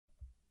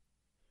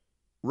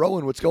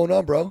Rowan, what's going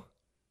on, bro?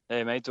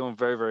 Hey mate, doing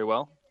very, very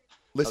well.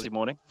 How's Listen, your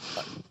morning?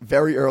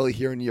 very early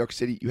here in New York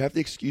City. You have to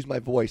excuse my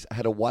voice. I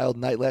had a wild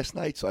night last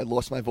night, so I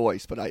lost my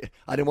voice. But I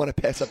didn't want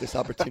to pass up this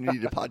opportunity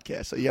to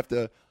podcast. So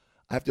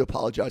I have to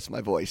apologize for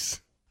my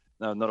voice.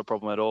 No, not a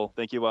problem at all.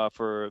 Thank you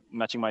for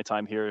matching my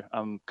time here.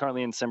 I'm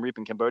currently in Siem Reap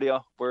in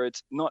Cambodia, where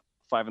it's not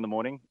 5 in the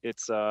morning.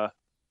 It's 4.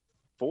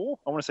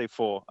 I want to say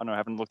 4. I don't know. I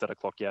haven't looked at a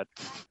clock yet.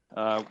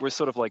 We're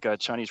sort of like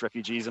Chinese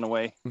refugees in a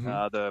way. Hmm.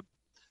 The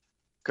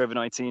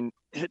COVID-19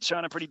 hit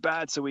China pretty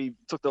bad, so we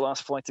took the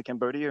last flight to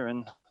Cambodia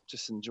and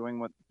just enjoying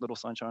what little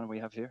sunshine we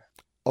have here.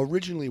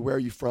 Originally, where are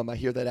you from? I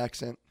hear that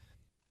accent.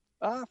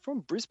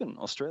 From Brisbane,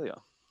 Australia.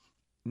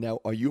 Now,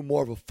 are you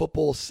more of a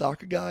football,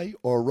 soccer guy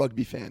or a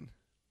rugby fan?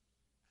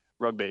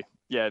 Rugby.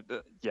 Yeah,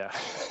 yeah.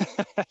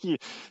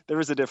 There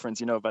is a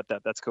difference, about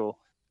that. That's cool.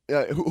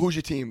 Who's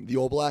your team? The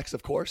All Blacks,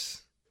 of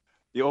course.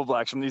 The All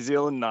Blacks from New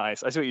Zealand,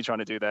 nice. I see what you're trying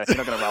to do there. You're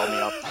not going to rile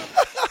me up.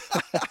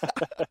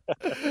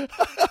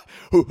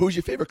 Who's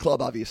your favorite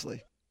club?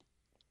 Obviously.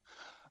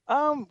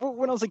 Well,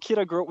 when I was a kid,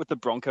 I grew up with the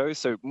Broncos,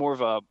 so more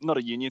of a not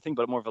a union thing,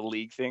 but more of a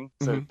league thing.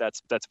 So Hmm.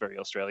 that's very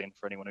Australian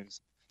for anyone who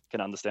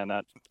can understand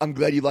that. I'm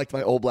glad you liked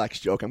my All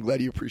Blacks joke. I'm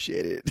glad you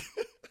appreciate it.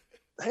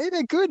 Hey,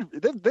 they're good.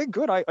 They're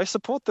good. I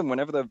support them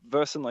whenever they're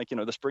versing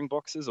the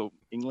Springboks or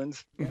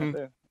England. Yeah, Hmm.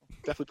 they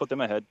definitely put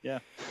them ahead. Yeah.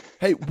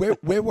 Hey,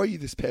 where were you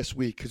this past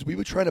week? Because we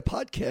were trying to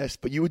podcast,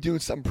 but you were doing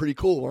something pretty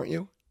cool, weren't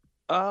you?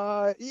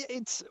 Yeah,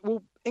 it's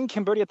well in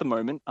Cambodia at the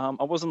moment. I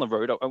was on the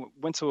road. I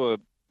went to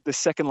the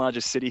second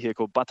largest city here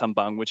called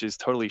Battambang, which is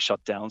totally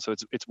shut down. So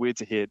it's weird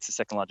to hear it's the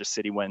second largest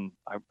city when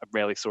I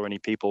rarely saw any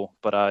people.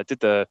 But I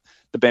did the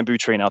bamboo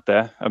train out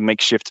there, a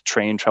makeshift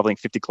train traveling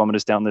 50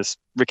 kilometers down this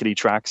rickety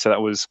track. So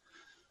that was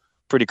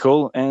pretty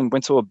cool. And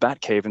went to a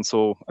bat cave and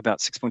saw about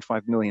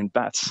 6.5 million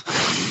bats.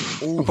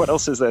 What Oof.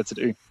 else is there to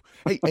do?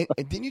 Hey,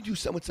 and didn't you do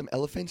something with some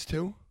elephants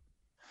too?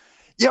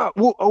 Yeah,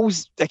 well, I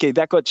was okay.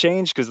 That got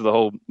changed because of the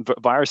whole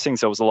virus thing.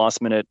 So it was the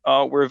last minute.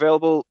 Oh, we're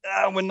available.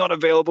 We're not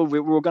available.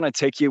 We were going to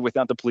take you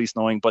without the police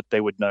knowing, but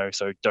they would know.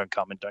 So don't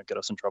come and don't get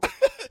us in trouble.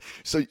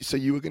 So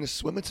you were going to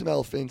swim with some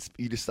elephants. But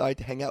you decided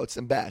to hang out with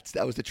some bats.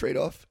 That was the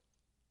trade-off.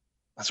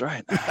 That's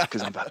right,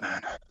 because I'm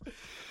Batman.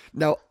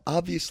 Now,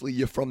 obviously,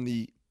 you're from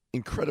the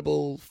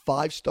incredible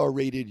five-star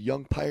rated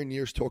Young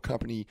Pioneers Tour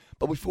company.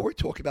 But before we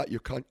talk about your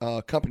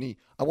company,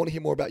 I want to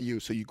hear more about you.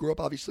 So you grew up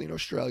obviously in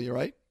Australia,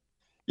 right?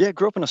 Yeah,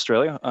 grew up in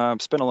Australia.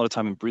 Spent a lot of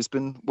time in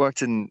Brisbane.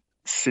 Worked in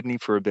Sydney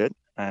for a bit,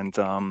 and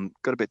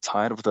got a bit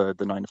tired of the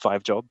 9 to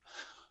 5 job.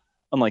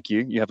 Unlike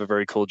you have a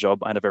very cool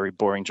job. I had a very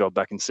boring job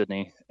back in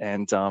Sydney,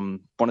 and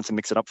wanted to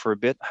mix it up for a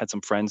bit. Had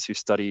some friends who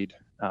studied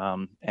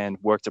and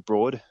worked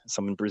abroad.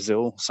 Some in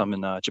Brazil, some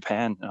in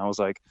Japan. And I was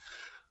like,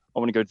 I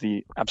want to go to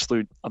the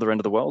absolute other end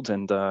of the world,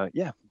 and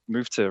yeah,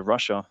 moved to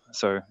Russia.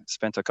 So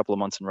spent a couple of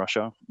months in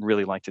Russia.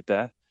 Really liked it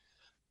there.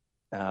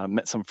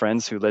 Met some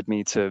friends who led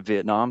me to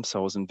Vietnam. So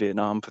I was in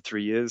Vietnam for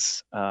 3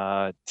 years,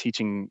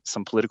 teaching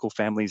some political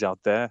families out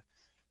there.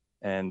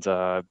 And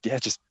yeah,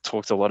 just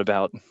talked a lot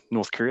about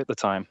North Korea at the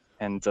time.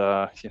 And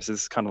yes,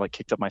 this kind of like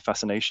kicked up my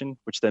fascination,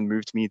 which then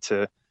moved me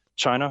to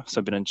China. So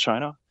I've been in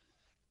China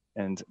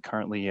and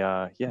currently,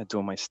 yeah,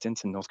 doing my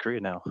stint in North Korea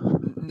now.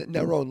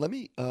 Now, Rowan, let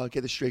me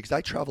get this straight because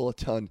I travel a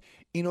ton.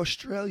 In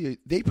Australia,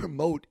 they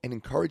promote and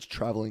encourage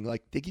traveling.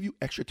 Like they give you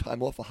extra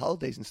time off for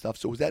holidays and stuff.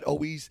 So was that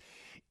always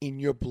in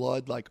your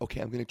blood? Like,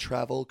 okay, I'm going to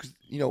travel because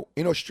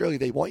in Australia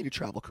they want you to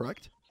travel,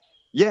 correct?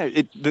 Yeah,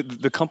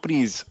 the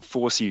companies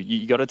force you.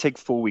 You got to take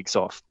 4 weeks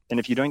off, and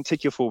if you don't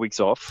take your 4 weeks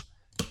off,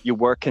 your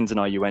work can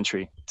deny you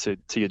entry to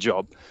your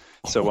job.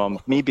 So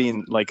me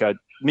being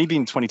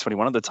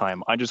 2021 at the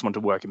time, I just wanted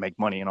to work and make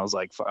money, and I was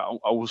like,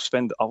 I will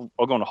spend, I'll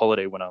go on a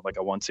holiday when I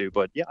want to.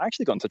 But yeah, I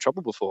actually got into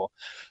trouble before.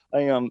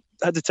 I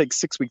had to take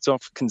 6 weeks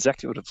off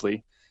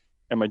consecutively,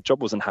 and my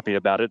job wasn't happy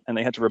about it, and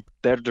they had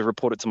to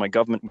report it to my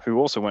government, who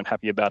also weren't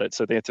happy about it.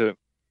 So they had to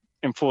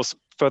enforce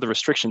further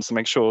restrictions to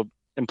make sure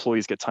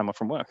employees get time off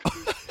from work.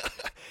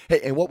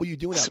 Hey, and what were you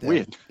doing It's out there?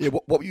 weird. Yeah,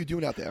 what were you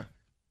doing out there?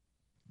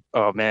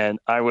 Oh man,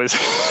 I was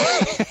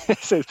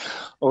I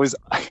was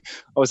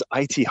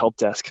IT help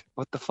desk.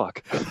 What the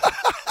fuck?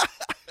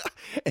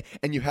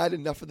 And you had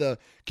enough of the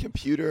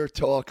computer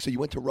talk, so you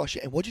went to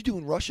Russia. And what'd you do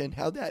in Russia?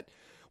 And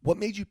what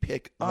made you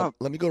pick? Uh,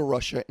 Let me go to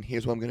Russia, and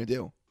here's what I'm going to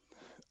do.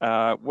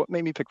 what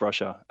made me pick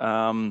Russia?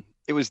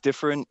 It was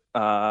different.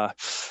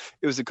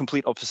 It was a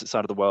complete opposite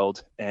side of the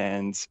world,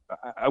 and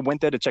I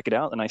went there to check it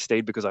out, and I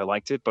stayed because I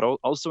liked it. But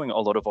I was doing a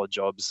lot of odd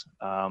jobs.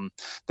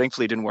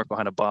 Thankfully, it didn't work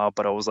behind a bar,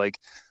 but I was like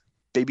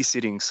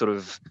babysitting sort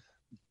of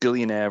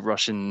billionaire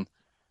Russian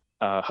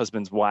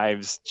husbands'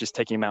 wives, just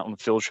taking them out on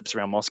field trips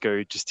around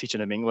Moscow, just teaching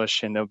them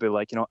English, and they'll be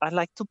like, I'd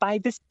like to buy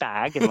this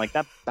bag, and like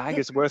that bag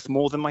is worth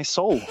more than my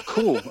soul.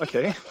 Cool,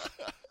 okay.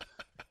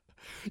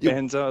 Yeah,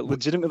 And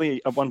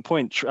legitimately, at one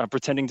point,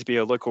 pretending to be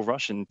a local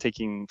Russian,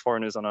 taking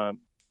foreigners on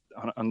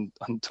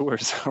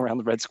tours around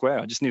the Red Square.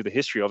 I just knew the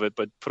history of it,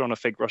 but put on a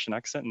fake Russian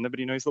accent, and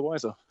nobody knows the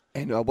wiser.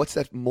 and what's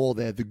that mall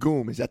there? The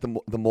Goom. Is that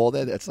the mall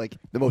there? That's like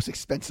the most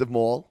expensive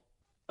mall.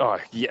 Oh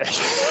yeah,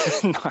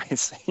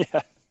 nice.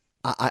 Yeah,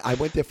 I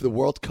went there for the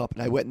World Cup,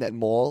 and I went in that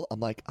mall. I'm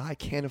like, I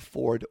can't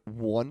afford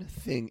one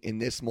thing in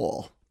this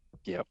mall.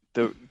 Yeah,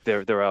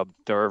 there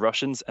are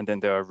Russians, and then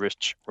there are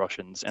rich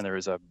Russians, and there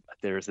is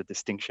a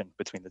distinction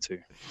between the two.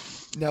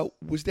 Now,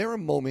 was there a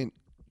moment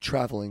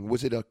traveling?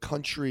 Was it a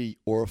country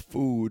or a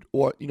food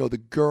or,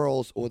 the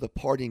girls or the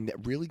partying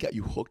that really got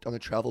you hooked on the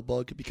travel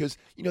bug? Because,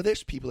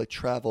 there's people that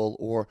travel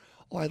or,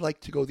 oh, I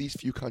like to go these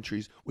few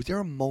countries. Was there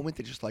a moment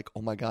that just like,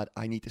 oh my God,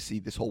 I need to see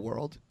this whole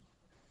world?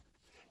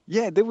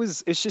 Yeah, there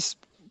was. It's just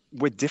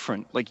we're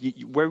different. Like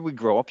where we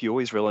grow up, you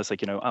always realize,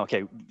 like, oh,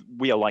 okay,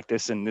 we are like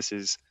this, and this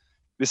is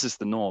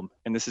the norm,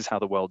 and this is how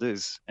the world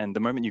is. And the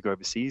moment you go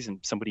overseas and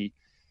somebody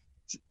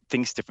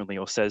thinks differently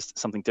or says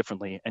something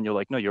differently, and you're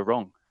like, no, you're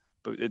wrong.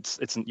 But it's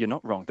you're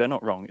not wrong. They're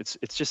not wrong. It's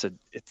just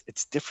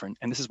it's different,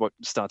 and this is what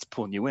starts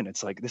pulling you in.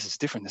 It's like, this is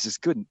different. This is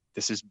good.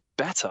 This is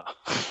better.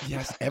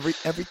 Yes,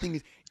 everything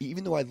is.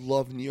 Even though I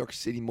love New York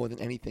City more than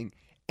anything,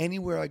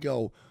 anywhere I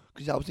go,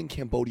 because I was in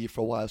Cambodia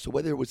for a while. So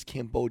whether it was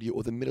Cambodia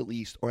or the Middle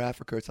East or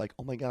Africa, it's like,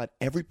 oh my God,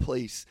 every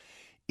place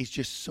is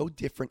just so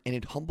different, and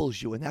it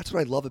humbles you. And that's what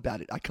I love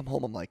about it. I come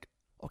home, I'm like,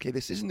 okay,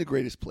 this isn't the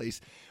greatest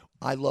place.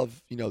 I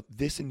love,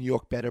 this in New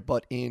York better,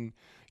 but in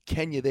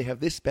Kenya they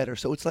have this better.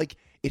 So it's like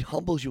it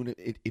humbles you, and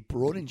it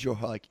broadens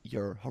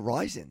your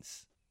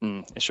horizons.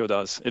 It sure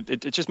does.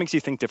 It just makes you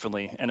think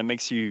differently, and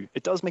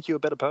it does make you a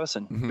better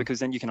person, Hmm. because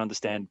then you can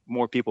understand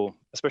more people,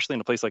 especially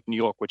in a place like New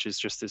York, which is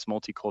just this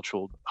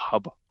multicultural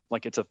hub.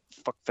 Like, it's a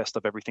fuck fest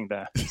of everything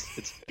there.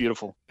 It's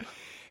beautiful.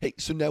 Hey,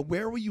 so now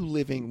where were you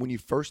living when you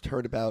first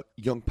heard about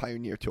Young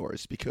Pioneer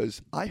Tours?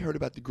 Because I heard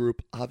about the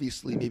group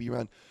obviously maybe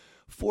around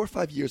 4 or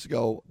 5 years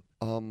ago.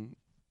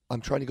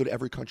 I'm trying to go to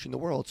every country in the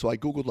world, so I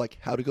googled like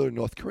how to go to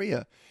North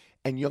Korea,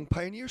 and Young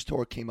Pioneers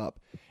Tour came up,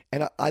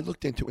 and I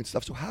looked into it and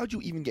stuff. So how did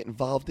you even get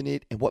involved in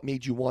it, and what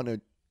made you want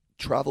to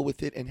travel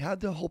with it, and how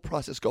did the whole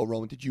process go,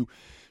 Rowan? Did you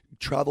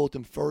travel with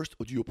them first,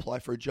 or did you apply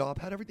for a job?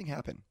 How did everything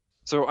happen?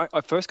 So I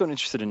first got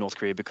interested in North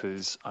Korea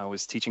because I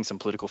was teaching some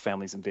political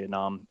families in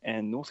Vietnam,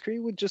 and North Korea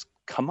would just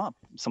come up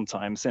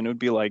sometimes, and it would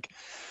be like,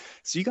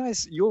 so you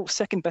guys, your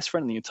second best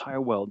friend in the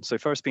entire world. So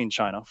first being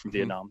China from Hmm.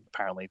 Vietnam,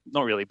 apparently,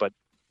 not really, but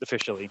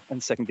officially,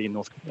 and second being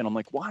North Korea. And I'm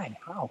like, why?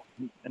 How?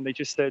 And they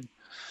just said,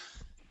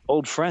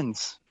 old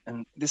friends.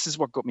 And this is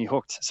what got me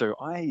hooked. So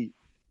I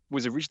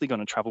was originally going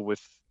to travel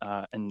with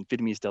an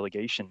Vietnamese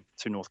delegation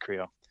to North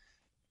Korea,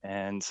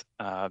 and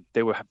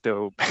they were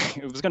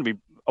it was going to be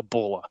a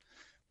baller,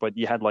 but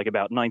you had like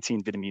about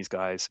 19 Vietnamese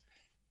guys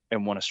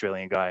and one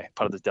Australian guy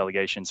part of the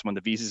delegation. So when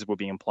the visas were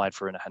being applied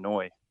for in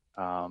Hanoi,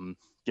 the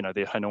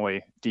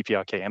Hanoi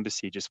DPRK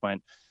embassy just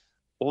went,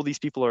 all these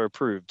people are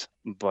approved,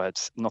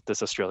 but not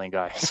this Australian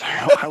guy. So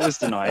I was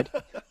denied.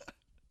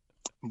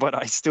 But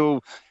I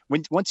still,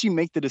 once you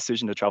make the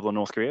decision to travel to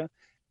North Korea,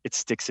 it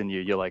sticks in you.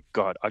 You're like,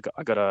 God,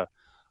 I gotta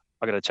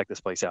check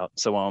this place out.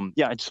 So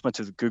yeah, I just went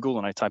to Google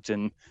and I typed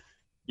in,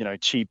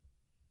 cheap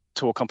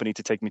tour company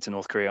to take me to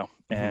North Korea,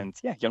 Hmm. and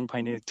yeah, Young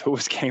Pioneer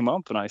Tours came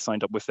up, and I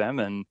signed up with them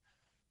and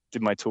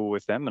did my tour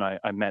with them. And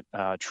I met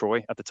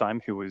Troy at the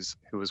time, who was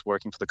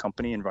working for the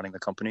company and running the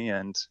company,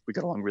 and we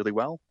got along really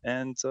well.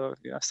 And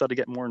yeah, I started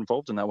getting more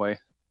involved in that way.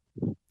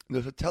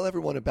 No, so tell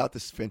everyone about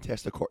this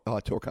fantastic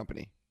tour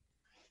company.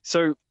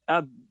 So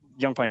our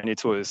Young Pioneer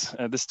Tours,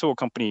 this tour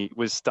company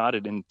was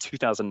started in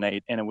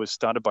 2008, and it was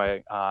started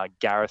by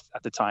Gareth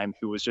at the time,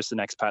 who was just an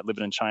expat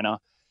living in China.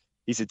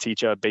 He's a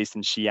teacher based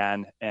in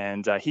Xi'an,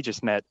 and he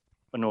just met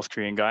a North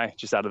Korean guy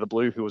just out of the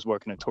blue who was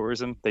working in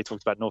tourism. They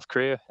talked about North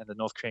Korea, and the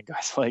North Korean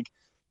guy's like,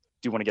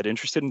 "Do you want to get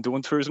interested in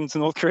doing tourism to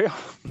North Korea?"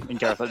 And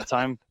Gareth at the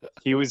time,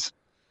 he was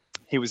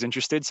he was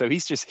interested, so he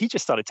just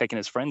started taking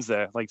his friends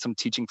there, like some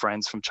teaching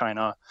friends from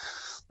China.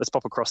 Let's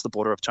pop across the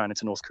border of China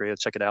to North Korea,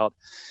 check it out.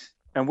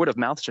 And word of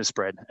mouth just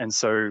spread. And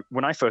so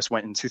when I first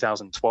went in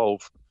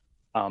 2012,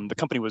 the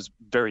company was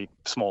very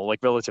small, like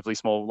relatively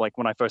small. Like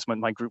when I first went,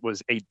 my group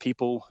was 8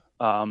 people,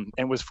 and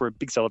it was for a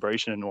big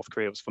celebration in North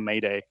Korea. It was for May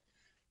Day,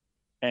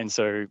 and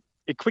so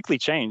it quickly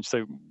changed.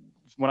 So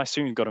when I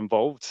soon got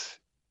involved,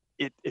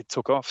 it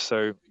took off.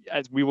 So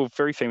as we were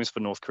very famous for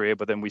North Korea,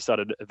 but then we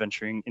started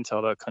adventuring into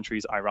other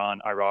countries,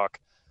 Iran, Iraq.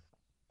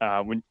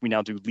 We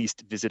now do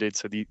least visited,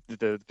 so the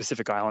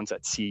Pacific Islands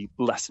at sea,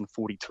 less than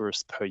 40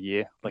 tourists per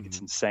year. Like, it's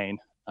Hmm. insane.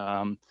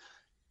 Um,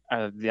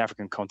 the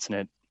African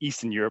continent,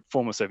 Eastern Europe,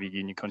 former Soviet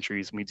Union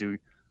countries, and we do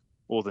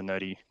all the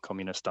nerdy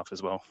communist stuff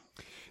as well.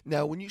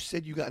 Now, when you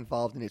said you got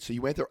involved in it, so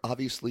you went there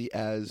obviously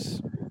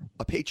as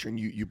a patron.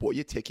 You bought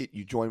your ticket,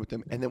 you joined with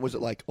them, and then was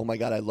it like, oh my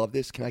God, I love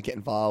this. Can I get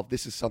involved?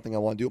 This is something I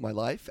want to do with my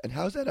life. And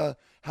how's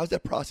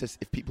that process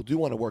if people do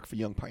want to work for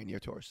Young Pioneer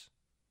Tours?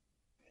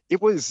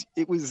 It was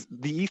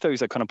the ethos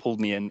that kind of pulled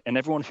me in, and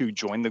everyone who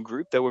joined the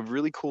group, they were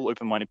really cool,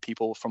 open-minded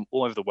people from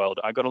all over the world.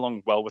 I got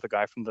along well with a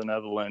guy from the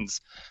Netherlands.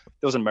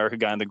 There was an American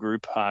guy in the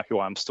group who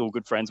I'm still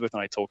good friends with,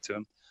 and I talked to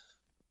him.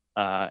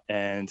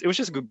 And it was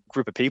just a good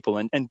group of people.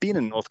 And being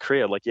in North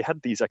Korea, like, you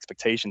had these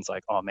expectations,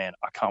 like, oh man,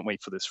 I can't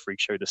wait for this freak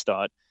show to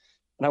start.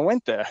 And I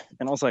went there,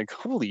 and I was like,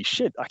 holy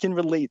shit, I can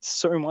relate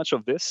so much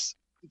of this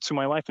to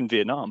my life in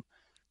Vietnam.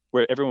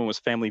 where everyone was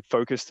family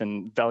focused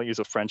and values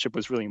of friendship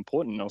was really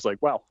important. And I was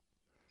like, wow,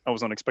 I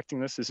was not expecting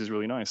this. This is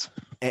really nice.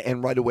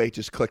 And right away, it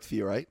just clicked for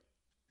you, right?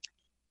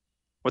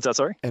 What's that?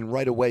 Sorry? And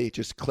right away, it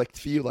just clicked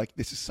for you, like,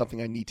 this is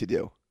something I need to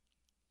do.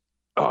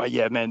 Oh,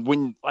 yeah, man.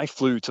 When I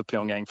flew to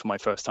Pyongyang for my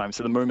first time,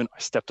 so the moment I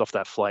stepped off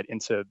that flight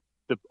into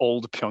the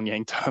old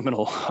Pyongyang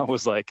terminal, I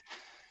was like,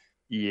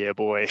 yeah,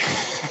 boy.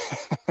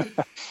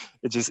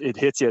 It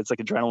hits you. It's like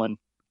adrenaline.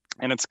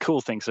 And it's a cool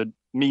thing. So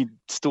me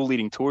still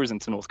leading tours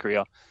into North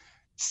Korea,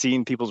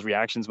 seeing people's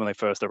reactions when they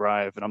first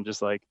arrive, and I'm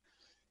just like,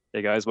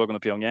 hey guys, welcome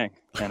to Pyongyang.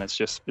 And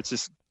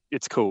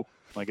it's cool.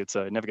 Like it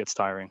never gets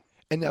tiring.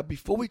 And now,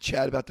 before we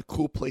chat about the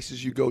cool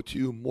places you go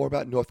to, more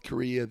about North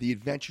Korea, the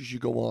adventures you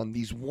go on,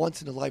 these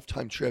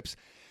once-in-a-lifetime trips,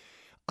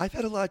 I've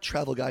had a lot of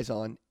travel guys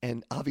on,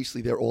 and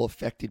obviously they're all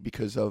affected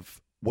because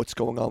of what's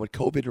going on with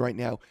COVID right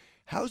now.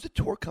 How's the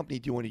tour company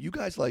doing? Are you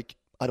guys, like,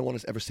 I don't want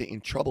to ever say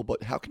in trouble,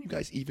 but how can you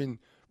guys even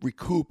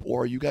recoup,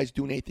 or are you guys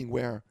doing anything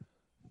where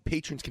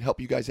patrons can help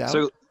you guys out?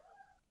 So,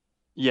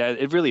 yeah,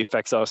 it really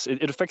affects us.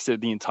 It affects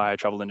the entire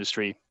travel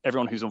industry,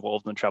 everyone who's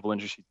involved in the travel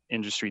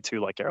industry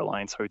too, like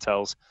airlines,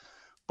 hotels.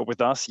 But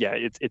with us, yeah,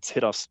 it's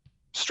hit us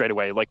straight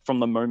away. Like from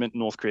the moment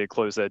North Korea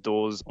closed their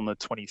doors on the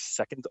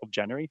 22nd of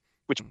January,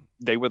 which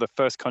they were the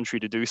first country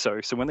to do so.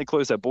 So when they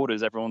closed their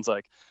borders, everyone's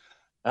like,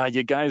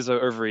 you guys are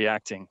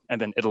overreacting. And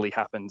then Italy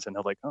happens, and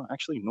they're like, oh,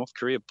 actually, North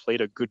Korea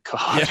played a good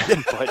card.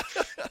 Yeah. But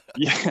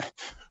yeah,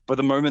 but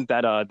the moment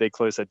that they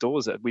closed their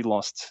doors, we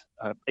lost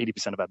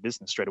 80% of our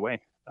business straight away,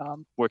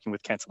 working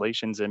with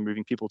cancellations and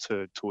moving people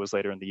to tours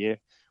later in the year,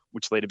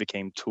 which later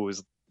became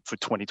tours for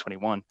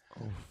 2021.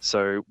 Oh.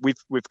 So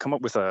we've come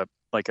up with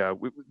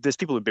there's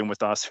people who've been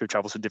with us who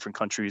travel to different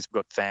countries.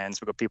 We've got fans,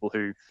 we've got people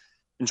who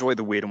enjoy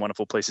the weird and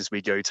wonderful places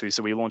we go to.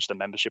 So we launched a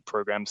membership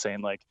program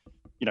saying, like,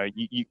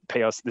 you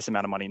pay us this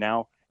amount of money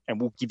now, and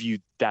we'll give you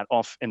that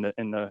off in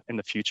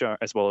the future,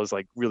 as well as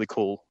like really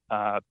cool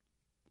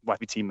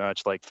YPT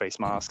merch like face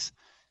masks,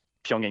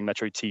 Pyongyang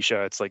Metro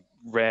t-shirts, like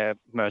rare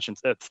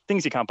merchants,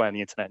 things you can't buy on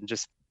the internet, and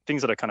just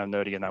things that are kind of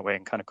nerdy in that way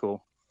and kind of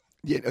cool.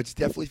 Yeah, it's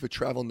definitely for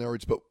travel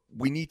nerds, but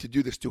we need to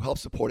do this to help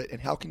support it.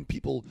 And how can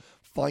people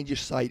find your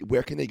site?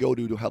 Where can they go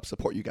to help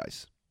support you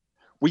guys?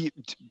 We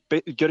go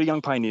to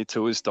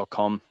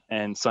youngpioneertours.com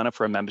and sign up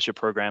for a membership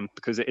program,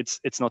 because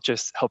it's not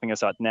just helping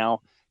us out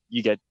now.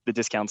 You get the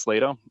discounts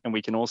later, and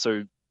we can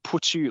also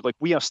put you, like,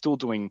 we are still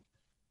doing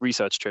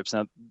research trips.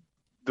 Now,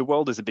 the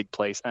world is a big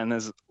place, and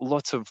there's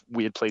lots of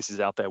weird places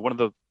out there. One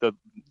of the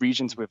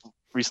regions we've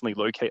recently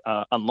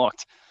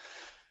unlocked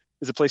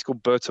is a place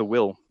called Berta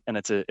Will, and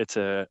it's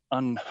a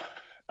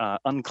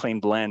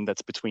unclaimed land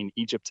that's between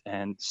Egypt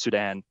and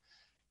Sudan.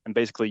 And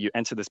basically, you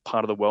enter this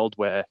part of the world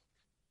where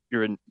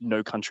you're in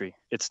no country.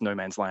 It's no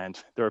man's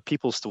land. There are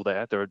people still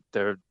there.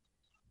 There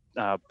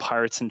are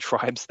pirates and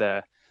tribes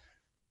there,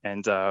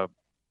 and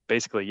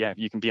basically, yeah,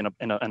 you can be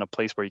in a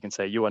place where you can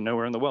say you are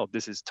nowhere in the world.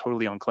 This is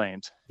totally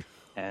unclaimed.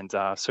 And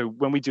so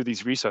when we do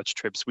these research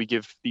trips, we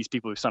give these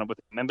people who sign up with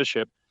a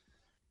membership,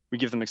 we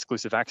give them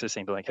exclusive access,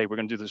 saying, like, hey, we're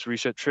going to do this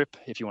research trip.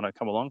 If you want to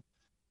come along,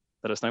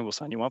 let us know. We'll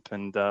sign you up.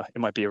 And it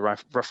might be a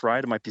rough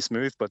ride. It might be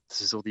smooth, but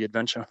this is all the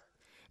adventure.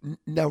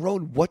 Now,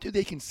 Rowan, what do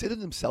they consider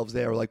themselves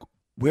there? Like,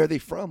 where are they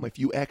from if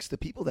you ask the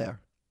people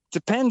there?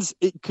 Depends,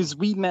 because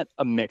we met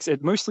a mix.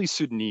 Mostly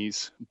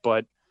Sudanese,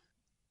 but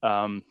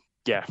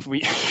yeah,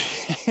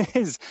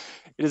 it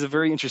is a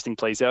very interesting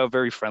place. They are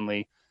very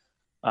friendly.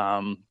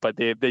 But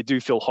they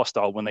do feel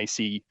hostile when they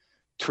see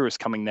tourists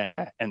coming there,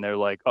 and they're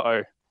like,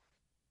 uh-oh,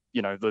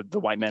 the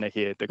white men are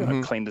here. They're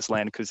going to claim this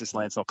land because this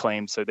land's not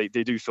claimed. So they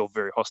do feel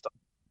very hostile.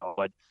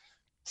 I'd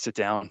sit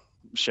down,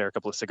 share a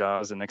couple of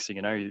cigars, and next thing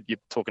you know, you're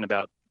talking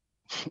about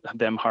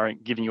them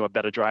giving you a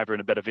better driver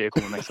and a better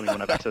vehicle, and next thing you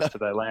want to have access to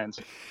their lands.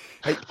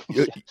 Hey,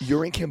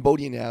 you're in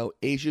Cambodia now.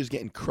 Asia's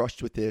getting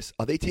crushed with this.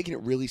 Are they taking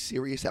it really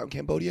serious out in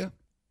Cambodia?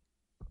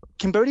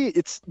 Cambodia,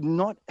 it's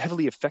not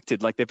heavily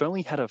affected. Like, they've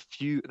only had a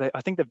few.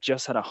 I think they've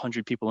just had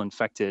 100 people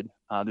infected.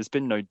 There's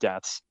been no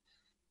deaths.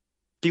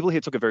 People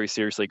here took it very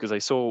seriously because they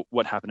saw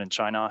what happened in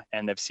China,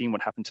 and they've seen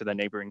what happened to their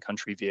neighboring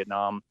country,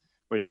 Vietnam,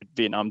 where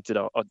Vietnam did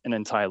an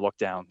entire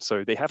lockdown.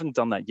 So they haven't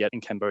done that yet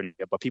in Cambodia,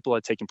 but people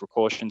are taking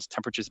precautions.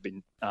 Temperatures have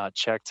been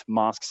checked.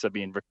 Masks are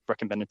being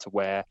recommended to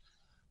wear.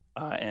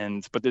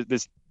 But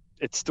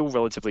it's still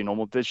relatively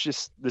normal.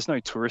 There's no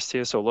tourists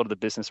here, so a lot of the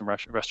business and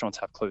restaurants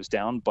have closed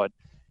down, but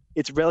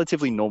it's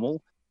relatively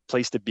normal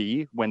place to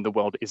be when the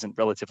world isn't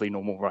relatively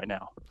normal right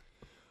now.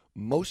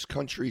 Most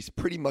countries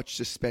pretty much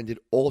suspended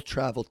all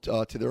travel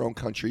to their own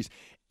countries.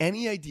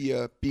 Any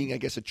idea, being, I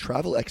guess, a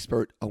travel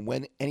expert, on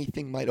when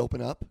anything might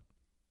open up?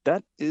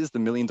 That is the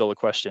million-dollar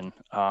question.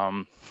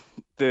 I'm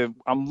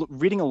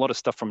reading a lot of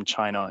stuff from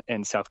China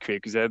and South Korea,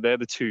 because they're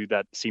the two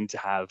that seem to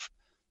have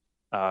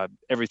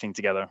everything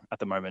together at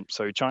the moment.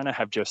 So China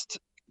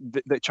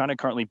China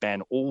currently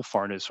banned all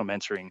foreigners from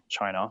entering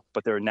China,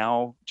 but they're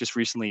now, just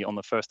recently on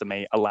the 1st of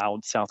May,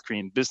 allowed South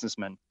Korean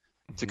businessmen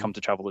to come to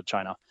travel to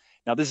China.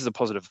 Now, this is a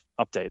positive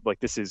update. Like,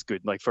 this is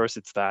good. Like, first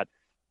it's that.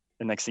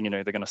 The next thing you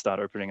know, they're going to start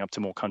opening up to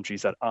more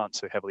countries that aren't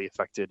so heavily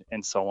affected,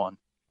 and so on.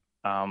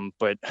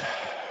 But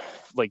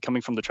like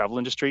coming from the travel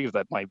industry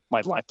that my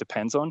life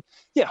depends on,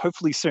 yeah,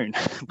 hopefully soon.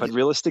 But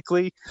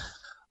realistically,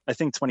 I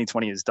think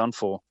 2020 is done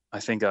for. I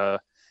think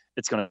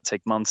it's going to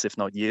take months, if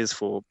not years,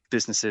 for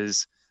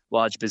businesses,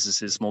 large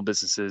businesses, small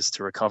businesses,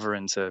 to recover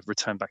and to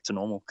return back to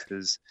normal.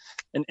 Because,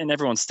 and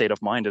everyone's state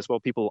of mind as well.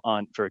 People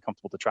aren't very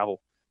comfortable to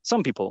travel.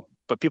 Some people,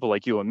 but people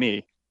like you and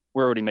me,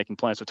 we're already making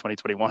plans for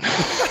 2021.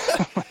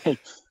 Like,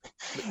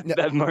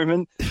 that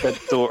moment that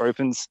door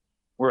opens,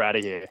 we're out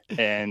of here.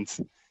 And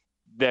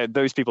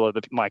those people are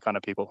my kind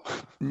of people.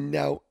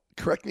 Now,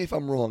 correct me if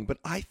I'm wrong, but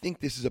I think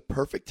this is a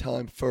perfect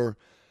time for,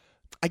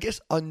 I guess,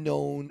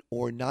 unknown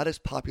or not as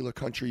popular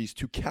countries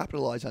to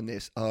capitalize on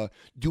this.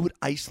 Do what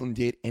Iceland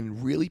did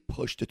and really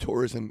push the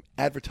tourism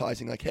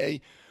advertising. Like,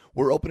 hey,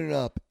 we're opening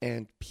up,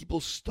 and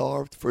people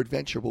starved for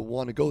adventure will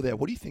want to go there.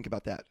 What do you think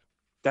about that?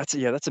 That's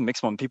a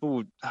mixed one.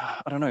 People,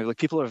 I don't know, like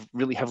people are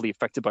really heavily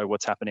affected by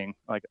what's happening.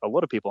 Like a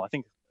lot of people, I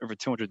think over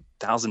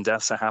 200,000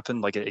 deaths have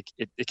happened. Like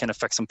it can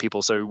affect some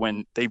people. So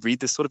when they read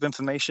this sort of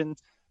information,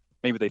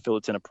 maybe they feel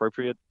it's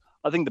inappropriate.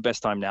 I think the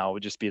best time now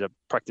would just be to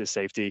practice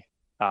safety.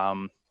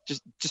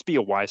 Just be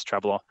a wise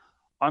traveler.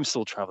 I'm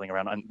still traveling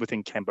around. I'm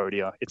within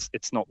Cambodia.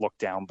 It's not locked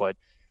down, but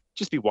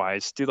just be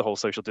wise. Do the whole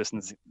social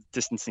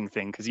distancing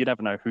thing, because you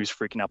never know who's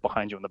freaking out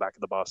behind you on the back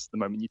of the bus the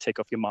moment you take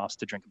off your mask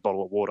to drink a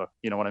bottle of water.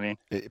 You know what I mean?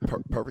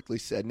 Perfectly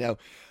said. Now,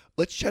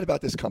 let's chat about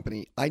this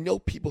company. I know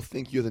people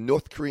think you're the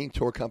North Korean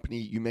tour company.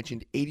 You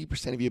mentioned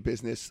 80% of your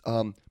business,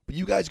 but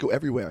you guys go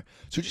everywhere.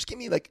 So just give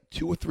me like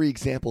 2 or 3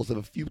 examples of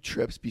a few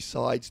trips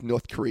besides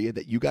North Korea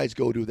that you guys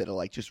go to that are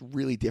like just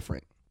really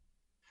different.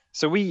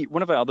 So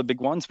one of our other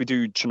big ones, we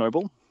do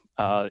Chernobyl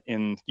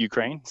in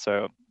Ukraine.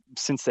 So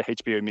since the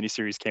HBO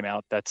miniseries came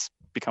out, that's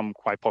become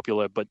quite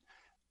popular, but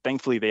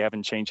thankfully they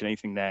haven't changed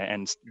anything there.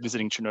 And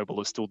visiting Chernobyl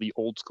is still the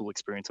old school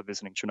experience of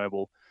visiting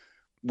Chernobyl,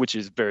 which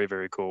is very,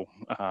 very cool.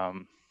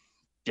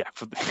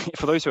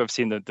 For those who have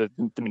seen the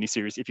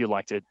miniseries, if you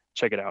liked it,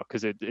 check it out,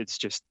 because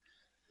it's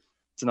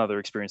another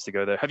experience to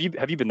go there. Have you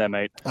been there,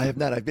 mate? I have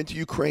not. I've been to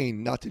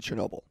Ukraine, not to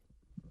Chernobyl.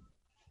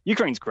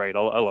 Ukraine's great. I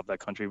love that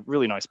country.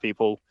 Really nice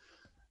people.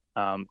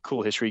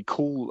 Cool history,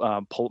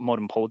 cool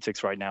modern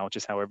politics right now,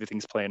 just how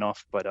everything's playing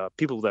off. But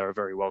people there are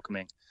very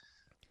welcoming.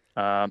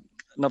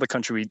 Another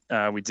country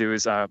we do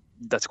is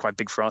that's quite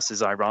big for us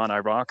is Iran,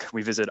 Iraq.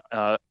 We visit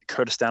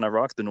Kurdistan,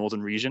 Iraq, the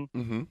northern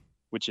region,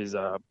 which is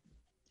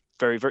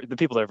very, very. The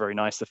people there are very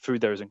nice. The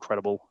food there is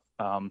incredible,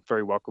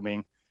 very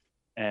welcoming,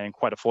 and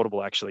quite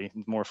affordable. Actually,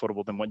 more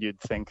affordable than what you'd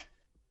think.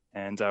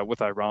 And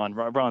with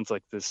Iran's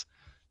like this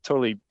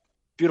totally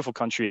beautiful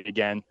country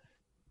again.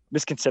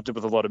 Misconcepted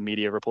with a lot of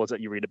media reports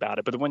that you read about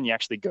it, but when you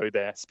actually go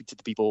there, speak to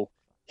the people,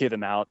 hear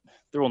them out,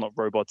 they're all not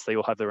robots. They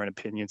all have their own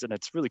opinions, and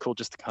it's really cool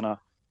just to kind of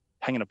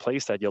hang in a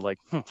place that you're like,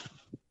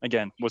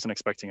 again, wasn't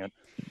expecting it.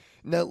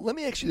 Now, let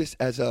me ask you this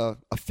as a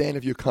fan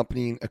of your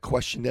company, a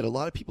question that a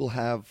lot of people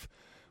have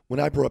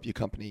when I brought up your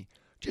company.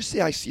 Just say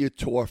I see a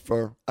tour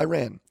for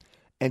Iran,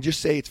 and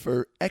just say it's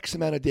for X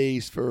amount of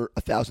days for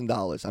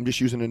 $1,000. I'm just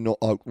using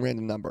a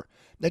random number.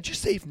 Now,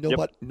 just say if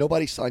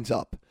nobody signs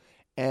up,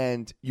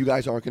 and you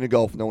guys aren't going to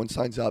go if no one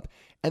signs up,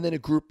 and then a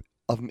group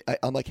of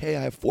I'm like, hey,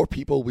 I have 4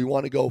 people. We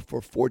want to go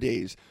for 4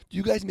 days. Do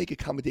you guys make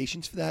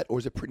accommodations for that, or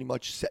is it pretty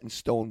much set in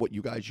stone what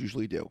you guys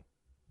usually do?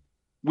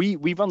 We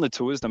run the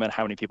tours no matter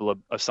how many people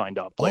are signed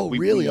up. Like,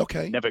 really?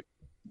 Okay.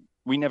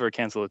 We never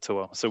cancel a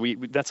tour. So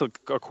that's a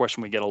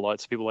question we get a lot.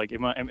 So people are like,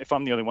 if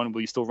I'm the only one,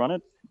 will you still run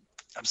it?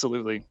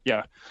 Absolutely,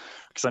 yeah.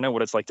 Because I know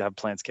what it's like to have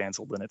plans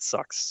canceled, and it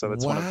sucks. So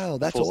that's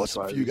that's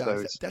awesome for you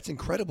guys. That's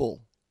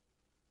incredible.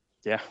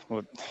 Yeah,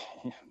 well,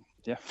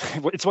 yeah.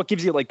 It's what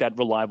gives you like that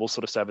reliable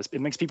sort of service.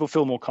 It makes people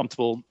feel more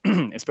comfortable,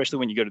 especially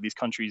when you go to these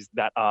countries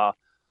that are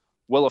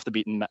well off the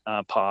beaten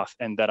path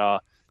and that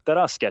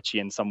are sketchy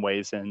in some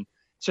ways. And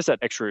it's just that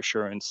extra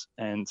assurance.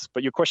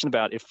 But your question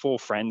about if 4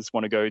 friends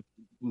want to go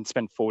and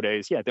spend 4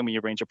 days, then we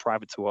arrange a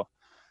private tour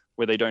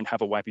where they don't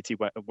have a YPT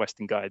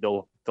Western guide.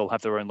 They'll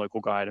have their own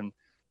local guide, and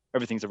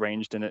everything's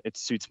arranged, and it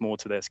suits more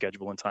to their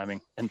schedule and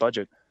timing and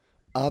budget.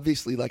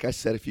 Obviously, like I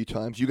said a few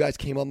times, you guys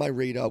came on my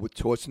radar with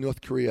tours to North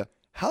Korea.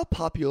 How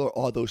popular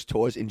are those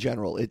tours in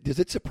general? Does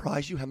it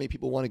surprise you how many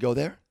people want to go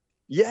there?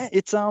 Yeah,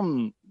 it's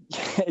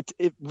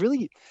it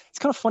really, it's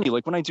kind of funny.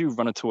 Like when I do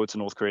run a tour to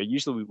North Korea,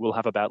 usually we'll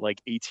have about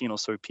like 18 or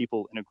so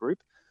people in a group,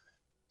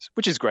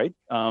 which is great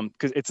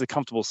because it's a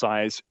comfortable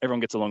size. Everyone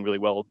gets along really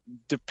well.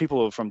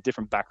 People are from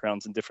different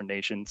backgrounds and different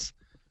nations.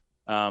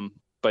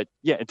 But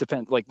yeah, it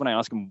depends. Like when I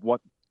ask them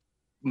what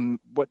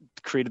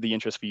created the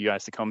interest for you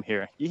guys to come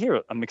here, you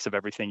hear a mix of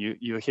everything.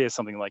 You hear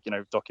something like,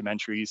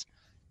 documentaries,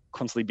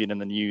 constantly being in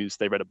the news.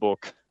 They read a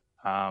book.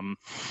 I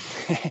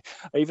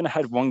even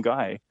had one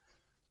guy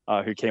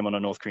who came on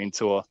a North Korean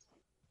tour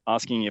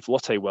asking if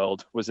Lotte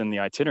World was in the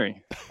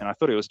itinerary. And I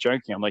thought he was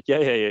joking. I'm like, yeah,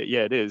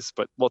 it is.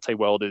 But Lotte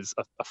World is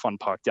a fun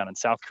park down in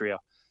South Korea.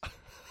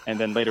 And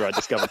then later I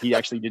discovered he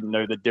actually didn't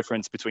know the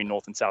difference between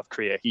North and South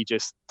Korea. He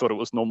just thought it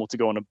was normal to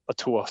go on a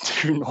tour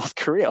to North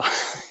Korea.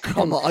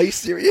 Come on, are you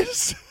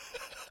serious?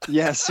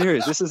 Yeah,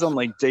 serious. This is on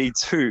like day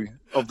 2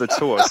 of the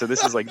tour. So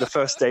this is like the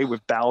first day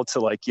we've bowed to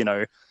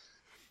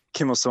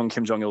Kim Il Sung,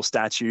 Kim Jong Il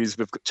statues.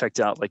 We've checked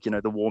out like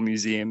the War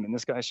Museum, and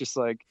this guy's just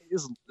like,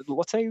 is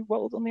Lotte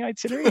World on the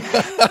itinerary?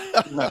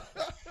 No,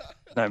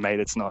 no, mate,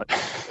 it's not.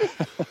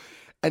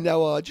 And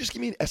now, just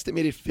give me an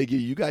estimated figure.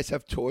 You guys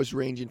have tours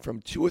ranging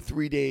from 2 or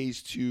 3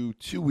 days to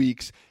 2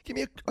 weeks. Give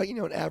me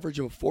an average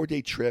of a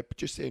 4-day trip.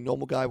 Just say a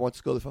normal guy wants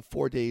to go there for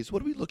 4 days.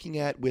 What are we looking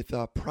at with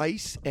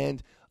price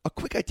and a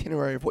quick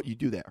itinerary of what you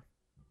do there?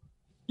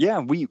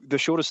 Yeah, the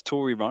shortest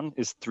tour we run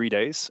is 3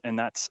 days, and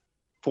that's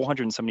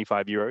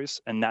 475 euros,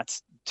 and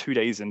that's 2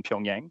 days in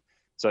Pyongyang.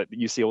 So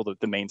you see all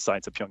the main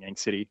sites of Pyongyang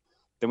City.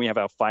 Then we have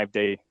our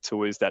 5-day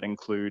tours that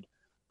include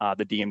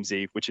the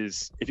DMZ, which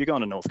is, if you're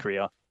going to North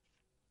Korea,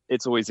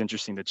 it's always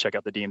interesting to check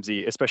out the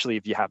DMZ, especially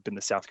if you have been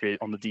to South Korea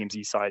on the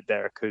DMZ side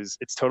there, because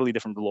it's totally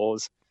different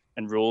laws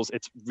and rules.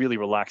 It's really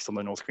relaxed on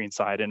the North Korean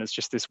side, and it's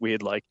just this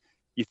weird, like,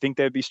 you think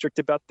they'd be strict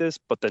about this,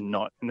 but they're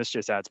not, and this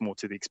just adds more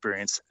to the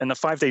experience. And the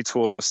 5-day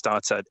tour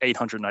starts at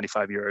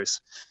 895 euros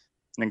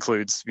and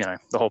includes,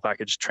 the whole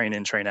package: train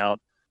in, train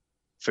out,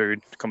 food,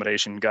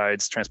 accommodation,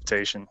 guides,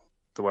 transportation,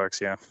 the works,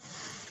 yeah.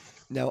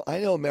 Now, I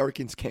know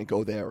Americans can't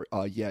go there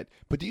yet,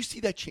 but do you see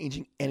that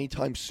changing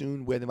anytime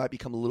soon where they might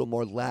become a little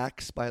more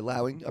lax by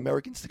allowing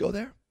Americans to go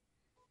there?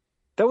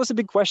 That was a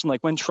big question.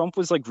 Like when Trump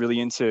was like really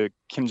into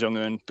Kim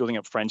Jong-un, building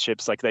up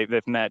friendships, like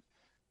they've met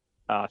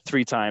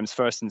 3 times,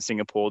 first in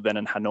Singapore, then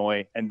in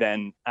Hanoi, and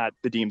then at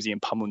the DMZ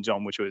in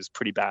Panmunjom, which was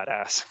pretty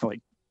badass.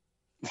 Like,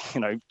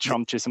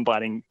 Trump just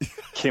inviting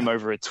Kim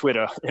over a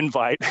Twitter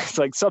invite. It's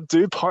like, sup,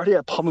 dude, party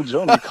at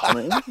Panmunjom, you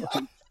coming? Like,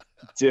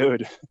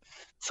 dude.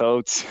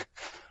 So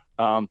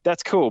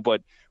that's cool,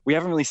 but we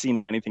haven't really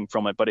seen anything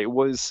from it, but it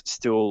was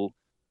still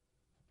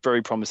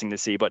very promising to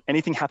see. But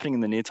anything happening in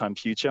the near-time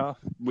future,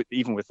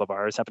 even with the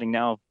virus happening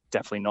now,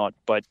 definitely not.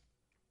 But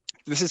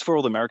this is for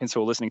all the Americans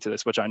who are listening to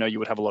this, which I know you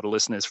would have a lot of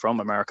listeners from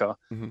America.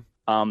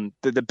 Mm-hmm.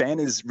 The ban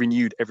is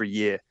renewed every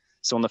year.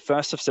 So on the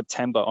 1st of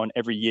September on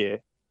every year,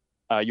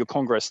 your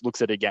Congress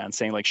looks at it again,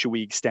 saying like, should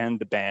we extend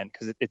the ban?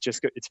 Because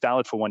it's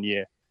valid for 1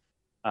 year.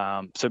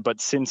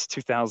 But since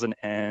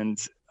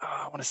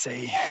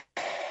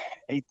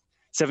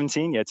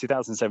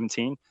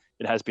 2017,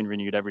 it has been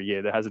renewed every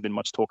year. There hasn't been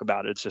much talk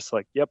about it. It's just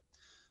like, yep,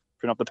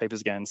 print up the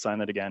papers again, sign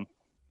that again.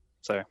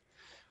 So,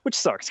 which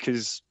sucks,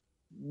 because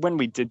when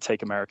we did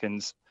take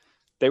Americans,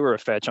 they were a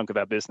fair chunk of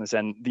our business,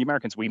 and the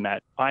Americans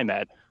I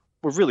met,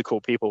 were really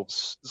cool people,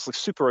 like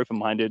super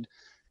open-minded,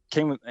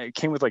 came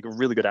with like a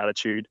really good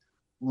attitude,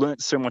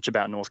 learned so much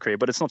about North Korea.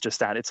 But it's not just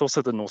that; it's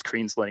also the North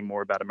Koreans learning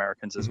more about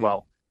Americans as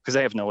well, because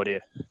they have no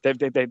idea.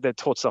 They're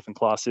taught stuff in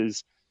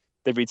classes,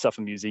 they read stuff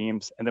in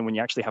museums, and then when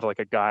you actually have like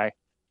a guy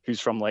who's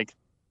from like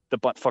the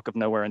buttfuck of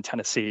nowhere in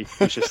Tennessee,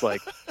 who's just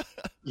like,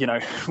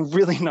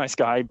 really nice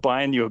guy,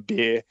 buying you a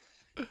beer,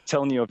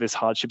 telling you of his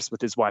hardships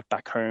with his wife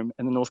back home,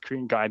 and the North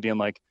Korean guy being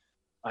like,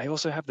 I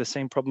also have the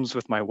same problems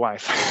with my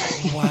wife.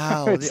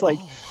 Wow. It's like,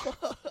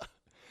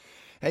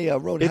 hey,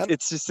 Rowan,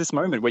 it's just this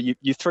moment where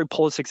you throw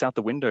politics out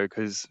the window,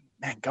 because,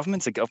 man,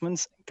 governments are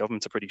governments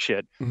are pretty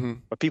shit,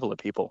 but people are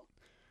people.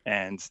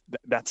 And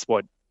that's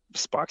what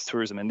sparks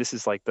tourism. And this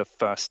is like the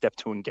first step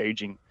to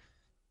engaging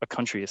a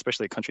country,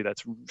 especially a country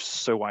that's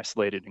so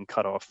isolated and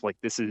cut off. Like,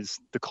 this is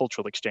the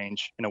cultural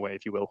exchange in a way,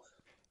 if you will.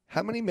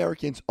 How many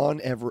Americans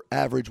on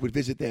average would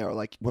visit there,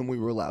 like when we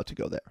were allowed to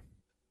go there?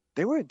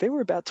 They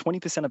were about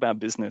 20% of our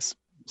business.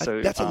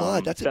 So that's a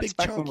lot. That's a big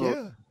chunk,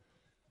 yeah.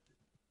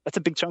 That's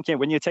a big chunk, yeah.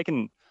 When you're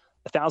taking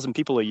 1,000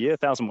 people a year,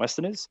 1,000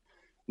 Westerners,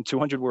 and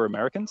 200 were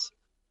Americans,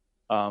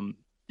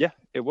 yeah,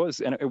 it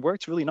was. And it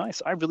worked really nice.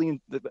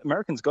 The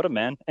Americans got it,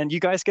 man. And you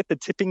guys get the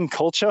tipping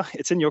culture.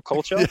 It's in your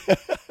culture.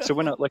 So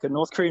when a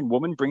North Korean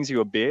woman brings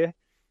you a beer,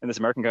 and this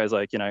American guy's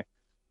like,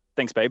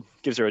 thanks, babe,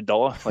 gives her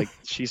 $1, like,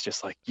 she's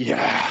just like,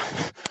 yeah,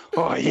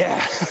 oh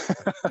yeah.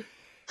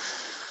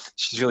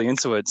 She's really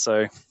into it,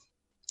 so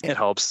it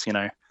helps,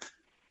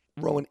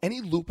 Rowan,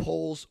 any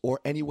loopholes or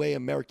any way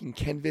American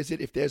can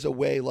visit? If there's a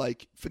way,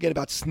 like, forget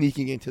about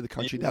sneaking into the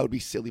country, that would be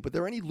silly, but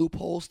there are any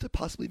loopholes to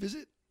possibly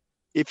visit?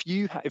 If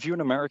you're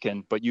an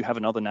American, but you have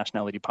another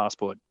nationality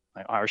passport,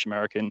 like Irish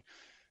American,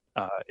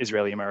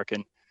 Israeli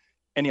American,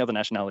 any other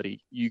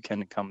nationality, you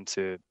can come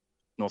to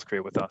North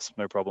Korea with us,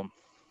 no problem.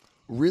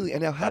 Really?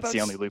 And now, that's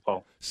the only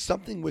loophole.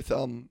 Something with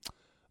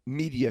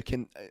media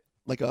can,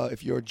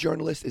 if you're a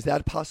journalist, is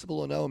that possible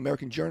or no?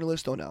 American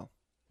journalist or no?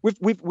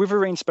 We've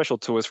arranged special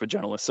tours for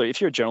journalists. So if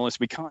you're a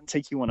journalist, we can't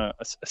take you on a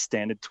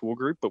standard tour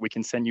group, but we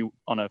can send you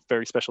on a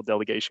very special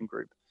delegation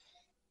group.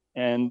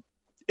 And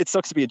it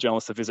sucks to be a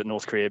journalist to visit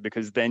North Korea,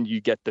 because then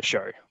you get the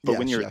show. But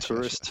when you're a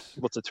tourist,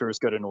 lots of tourists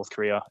go to North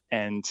Korea,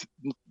 and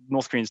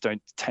North Koreans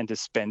don't tend to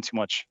spend too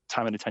much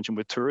time and attention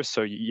with tourists.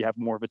 So you have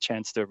more of a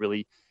chance to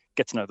really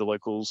get to know the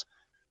locals,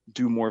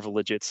 do more of a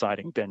legit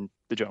sighting than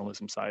the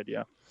journalism side.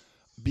 Yeah.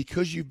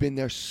 Because you've been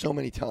there so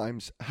many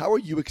times, how are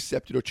you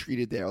accepted or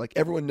treated there? Like,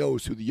 everyone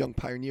knows who the Young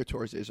Pioneer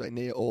Tours is, right? And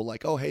they're all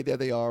like, oh, hey, there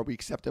they are. We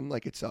accept them.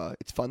 Like, it's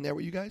fun there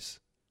with you guys?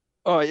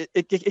 Oh,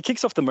 it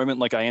kicks off the moment,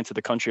 like, I enter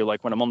the country,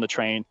 like when I'm on the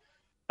train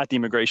at the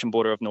immigration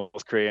border of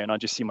North Korea, and I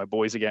just see my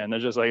boys again. They're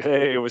just like,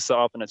 hey, what's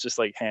up? And it's just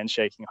like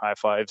handshaking, high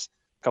fives.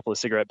 couple of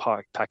cigarette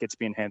packets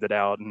being handed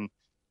out, and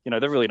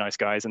they're really nice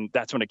guys, and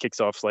that's when it kicks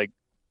off. Like,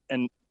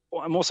 and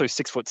I'm also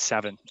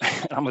 6'7".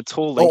 I'm a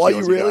tall, Oh, are lanky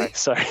you Aussie really? guy,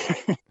 so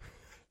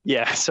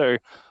yeah, so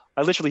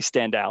I literally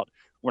stand out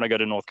when I go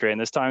to North Korea. And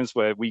there's times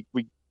where we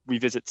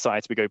visit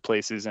sites, we go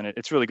places, and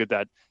it's really good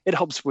that it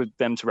helps with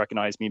them to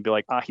recognize me and be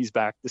like, he's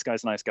back. This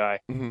guy's a nice guy.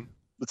 Hmm.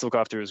 Let's look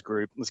after his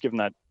group. Let's give him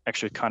that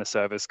extra kind of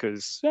service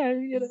because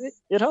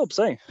it helps,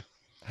 eh?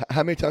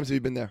 How many times have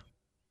you been there?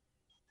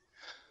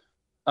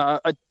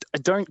 I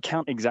don't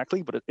count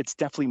exactly, but it's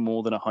definitely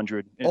more than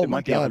 100. Oh It my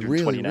might be God,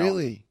 really, 120 now.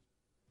 really?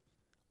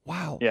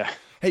 Wow. Yeah.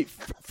 Hey,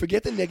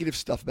 forget the negative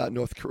stuff about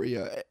North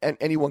Korea, and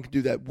anyone can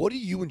do that. What do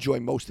you enjoy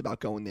most about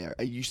going there?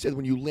 You said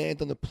when you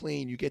land on the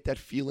plane, you get that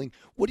feeling.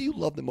 What do you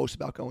love the most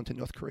about going to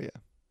North Korea?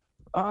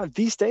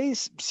 These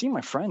days, seeing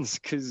my friends,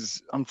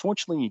 because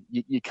unfortunately,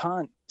 you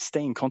can't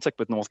stay in contact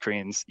with North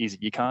Koreans easy.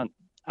 You can't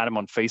add them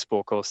on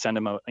Facebook or send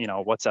them a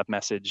WhatsApp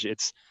message.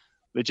 It's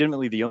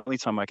legitimately the only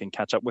time I can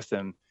catch up with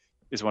them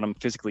is when I'm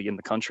physically in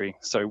the country.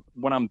 So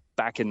when I'm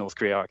back in North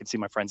Korea, I can see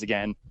my friends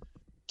again,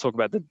 talk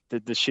about the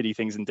shitty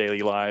things in daily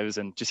lives,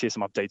 and just hear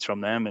some updates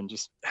from them, and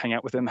just hang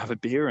out with them, have a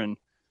beer, and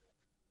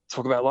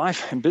talk about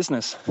life and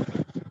business.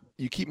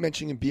 You keep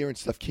mentioning beer and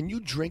stuff. Can you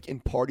drink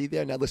and party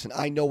there? Now, listen,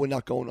 I know we're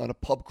not going on a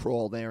pub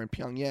crawl there in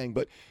Pyongyang,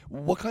 but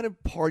what kind of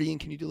partying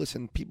can you do?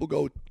 Listen, people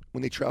go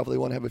when they travel, they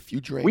want to have a few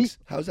We drinks.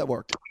 How does that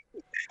work?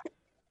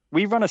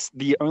 we run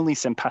the only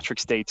St.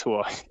 Patrick's Day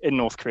tour in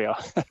North Korea,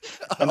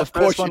 and the Of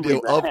course first you one we do.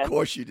 Of ran,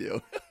 course you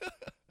do.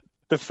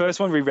 the first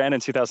one we ran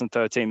in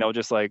 2013, they were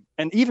just like,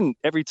 and even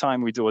every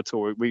time we do a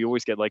tour, we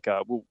always get like,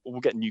 we'll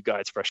get new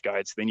guides, fresh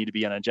guides. They need to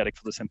be energetic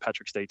for the St.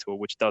 Patrick's Day tour,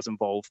 which does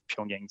involve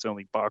Pyongyang's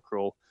only bar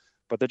crawl.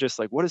 But they're just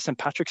like, what is St.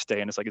 Patrick's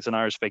Day? And it's like, it's an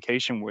Irish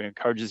vacation where it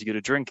encourages you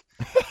to drink.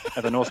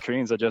 And the North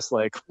Koreans are just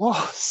like, whoa,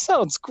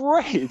 sounds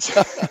great.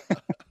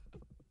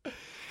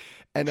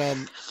 And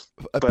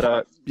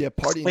But yeah,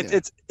 partying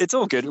there. it's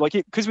all good. Like,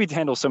 because we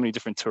handle so many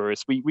different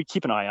tourists, we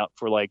keep an eye out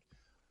for like,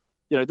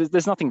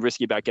 there's nothing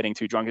risky about getting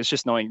too drunk. It's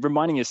just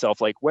reminding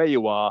yourself like where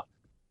you are,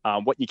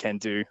 what you can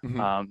do,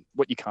 Hmm.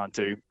 what you can't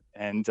do.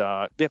 And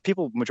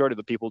majority of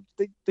the people,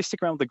 they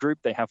stick around with the group.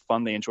 They have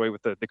fun. They enjoy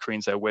with the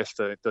Koreans they're with,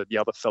 the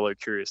other fellow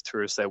curious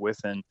tourists they're with,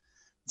 and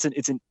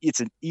it's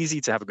an easy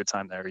to have a good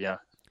time there. Yeah.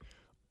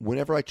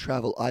 Whenever I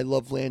travel, I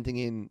love landing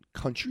in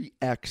country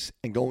X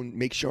and going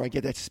make sure I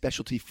get that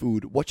specialty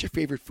food. What's your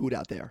favorite food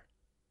out there?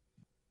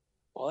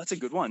 Well, that's a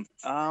good one.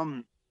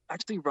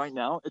 Actually, right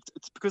now,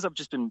 it's because I've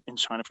just been in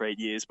China for 8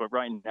 years, but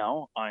right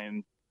now I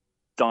am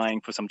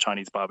dying for some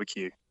Chinese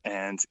barbecue,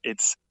 and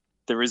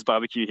there is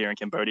barbecue here in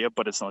Cambodia,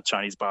 but it's not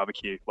Chinese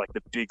barbecue, like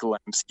the big lamb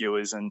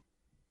skewers. And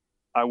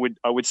I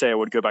would say I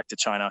would go back to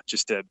China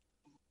just to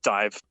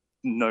dive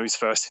nose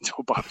first into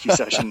a barbecue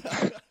session.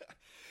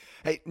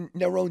 Hey,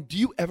 now, Rowan, do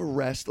you ever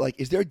rest? Like,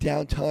 is there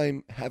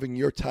downtime having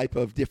your type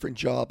of different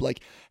job? Like,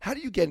 how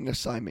do you get an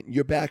assignment?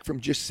 You're back from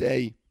just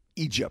say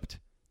Egypt.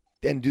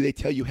 Then do they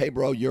tell you, hey,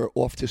 bro, you're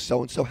off to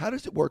so and so? How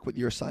does it work with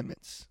your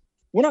assignments?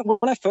 When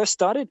I first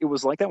started, it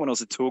was like that when I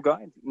was a tour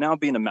guide. Now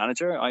being a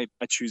manager, I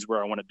choose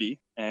where I want to be,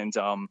 and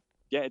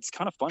yeah, it's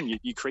kind of fun.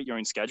 You create your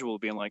own schedule,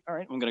 being like, all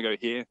right, I'm gonna go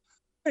here.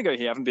 I'm gonna go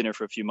here. I haven't been here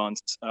for a few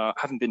months.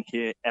 Haven't been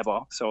here ever,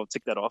 so I'll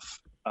tick that off.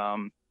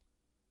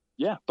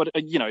 Yeah, but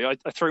I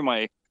throw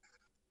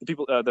the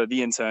people,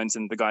 the interns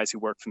and the guys who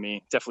work for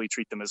me, definitely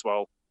treat them as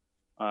well.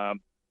 Um,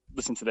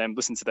 Listen to them,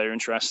 listen to their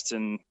interests,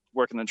 and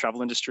work in the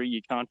travel industry.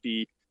 You can't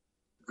be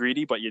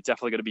greedy, but you're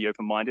definitely going to be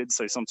open-minded.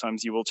 So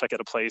sometimes you will check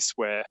out a place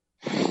where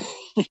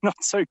you're not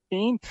so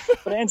keen,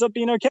 but it ends up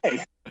being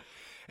okay.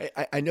 Hey,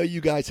 I know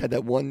you guys had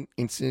that one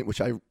incident, which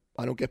I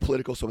don't get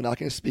political, so we're not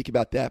going to speak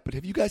about that. But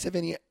have you guys have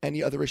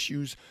any other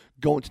issues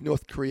going to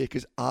North Korea?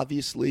 Because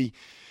obviously,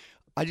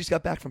 I just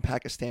got back from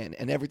Pakistan,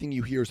 and everything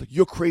you hear is like,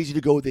 "You're crazy to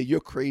go there. You're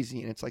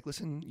crazy," and it's like,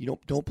 listen, you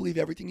don't believe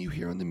everything you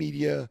hear on the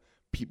media.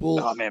 People,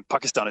 Oh man,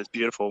 Pakistan is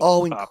beautiful.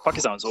 oh,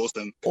 Pakistan is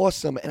awesome.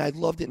 awesome, and I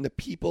loved it. And the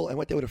people, I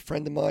went there with a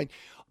friend of mine.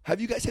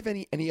 Have you guys have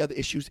any other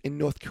issues in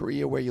North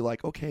Korea where you're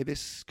like, okay,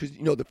 this because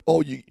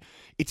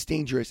it's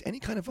dangerous.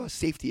 Any kind of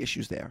safety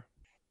issues there?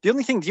 The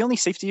only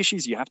safety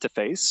issues you have to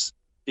face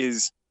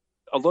is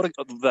a lot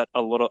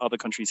of other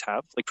countries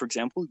have. Like for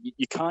example,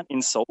 you can't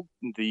insult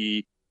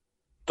the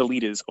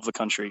leaders of the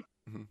country.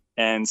 Hmm.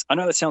 And I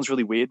know that sounds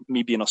really weird,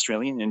 me being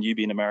Australian and you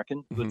being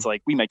American. Hmm. It's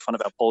like we make fun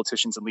of our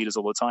politicians and leaders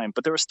all the time,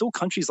 but there are still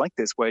countries like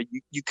this where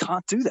you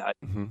can't do that.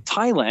 Hmm.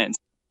 Thailand,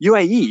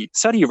 UAE,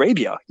 Saudi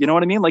Arabia, you know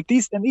what I mean? Like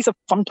these are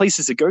fun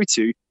places to go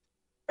to.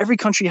 Every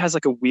country has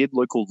like a weird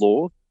local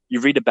law. You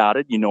read about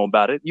it, you know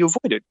about it, you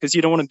avoid it because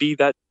you don't want to be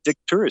that dick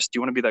tourist.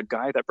 You want to be that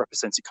guy that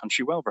represents your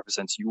country well,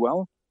 represents you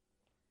well,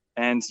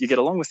 and you get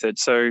along with it.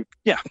 So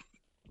yeah,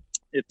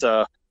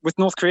 with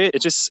North Korea,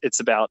 it's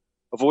about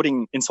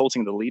avoiding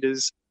insulting the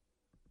leaders,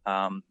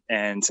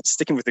 and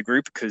sticking with the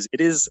group because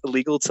it is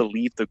illegal to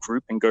leave the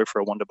group and go for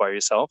a wander by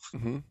yourself.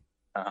 Hmm.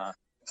 Uh,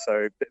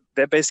 so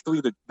they're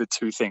basically the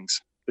two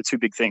things, the two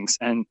big things,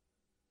 and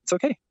it's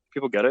okay.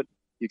 People get it.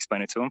 You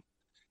explain it to them,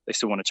 they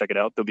still want to check it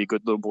out, they'll be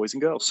good little boys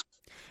and girls.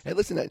 Hey,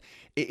 listen,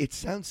 it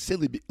sounds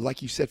silly,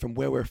 like you said, from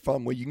where we're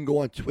from, where you can go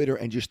on Twitter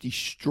and just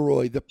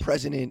destroy the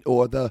president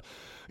or the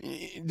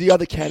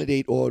other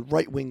candidate or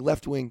right wing,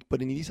 left wing.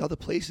 But in these other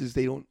places,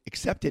 they don't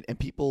accept it, and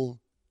people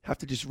have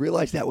to just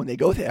realize that when they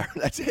go there.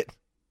 That's it.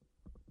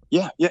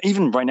 Yeah.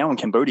 Even right now in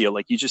Cambodia,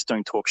 like, you just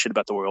don't talk shit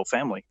about the royal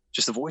family.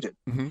 Just avoid it.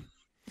 Mm-hmm.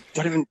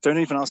 Don't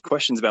even ask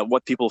questions about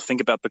what people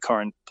think about the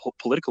current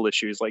political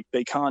issues. Like,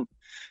 they can't.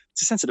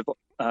 It's a sensitive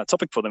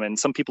topic for them, and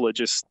some people are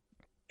just.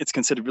 It's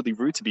considered really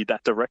rude to be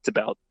that direct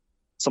about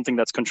something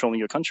that's controlling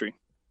your country.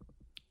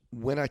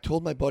 When I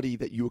told my buddy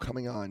that you were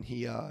coming on,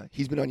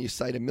 he's been on your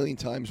site a million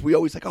times. We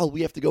always like, oh,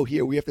 we have to go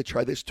here. We have to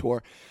try this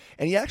tour.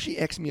 And he actually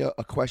asked me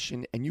a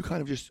question, and you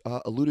kind of just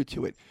alluded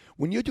to it.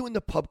 When you're doing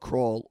the pub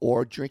crawl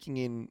or drinking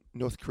in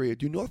North Korea,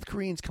 do North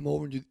Koreans come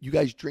over and do you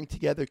guys drink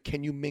together?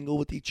 Can you mingle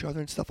with each other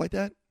and stuff like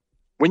that?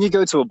 When you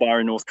go to a bar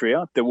in North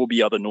Korea, there will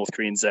be other North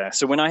Koreans there.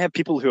 So when I have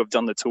people who have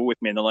done the tour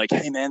with me and they're like,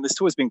 hey, man, this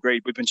tour has been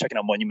great. We've been checking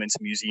out monuments,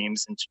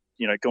 museums, and,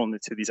 going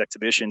to these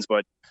exhibitions.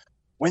 But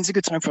when's a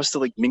good time for us to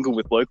like mingle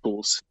with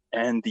locals?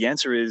 And the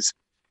answer is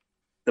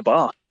the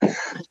bar.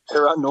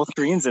 There are North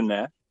Koreans in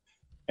there.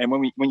 And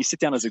when you sit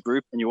down as a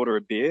group and you order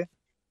a beer,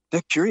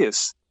 they're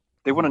curious.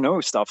 They want to know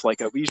stuff. Like,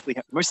 we usually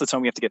most of the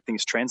time we have to get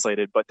things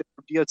translated, but there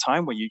will be a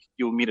time where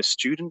you'll meet a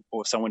student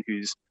or someone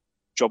whose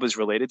job is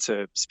related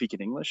to speaking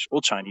English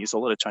or Chinese. A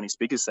lot of Chinese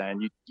speakers there, and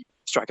you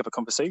strike up a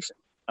conversation.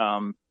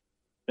 And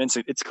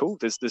so it's cool.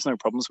 There's no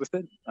problems with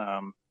it.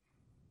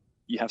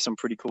 You have some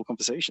pretty cool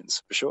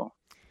conversations for sure.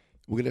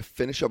 We're going to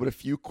finish up with a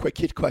few quick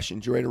hit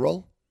questions. You ready to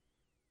roll?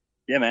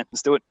 Yeah, man.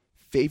 Let's do it.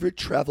 Favorite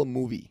travel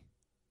movie?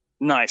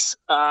 Nice.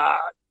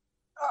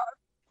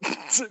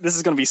 This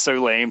is going to be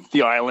so lame.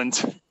 The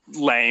Island.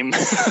 Lame.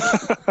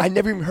 I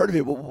never even heard of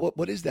it.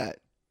 What is that?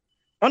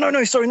 Oh,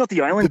 no, sorry, not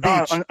The Island.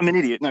 The beach. I'm an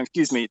idiot. No,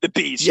 excuse me. The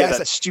beach. Yes. Yeah,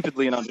 that's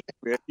stupidly and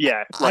underrated.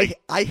 Yeah.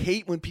 I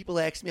hate when people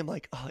ask me, I'm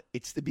like, oh,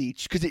 it's the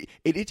beach. Because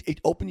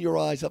it opened your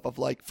eyes up of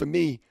like, for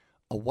me,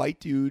 a white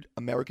dude,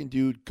 American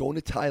dude, going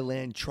to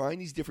Thailand, trying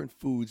these different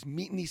foods,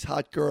 meeting these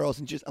hot girls,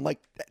 and I'm like,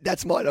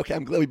 that's mine. Okay,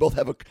 I'm glad we both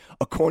have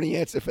a corny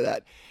answer for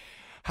that.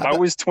 I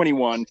was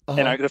 21,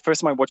 and the first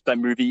time I watched that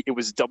movie, it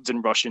was dubbed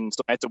in Russian,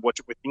 so I had to watch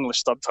it with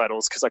English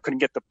subtitles because I couldn't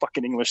get the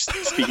fucking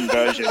English-speaking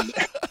version.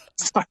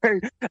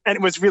 And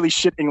it was really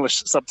shit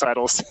English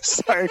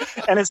subtitles.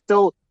 And it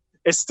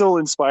still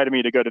inspired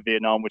me to go to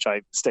Vietnam, which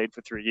I stayed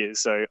for 3 years.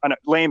 So I know,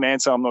 lame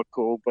answer, I'm not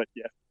cool, but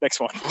yeah, next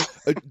one.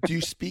 Do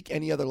you speak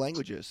any other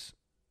languages?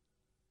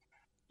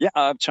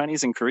 Yeah,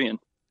 Chinese and Korean.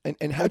 And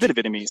a bit of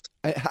Vietnamese.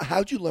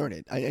 How'd you learn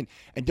it?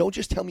 And don't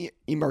just tell me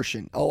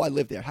immersion. Oh, I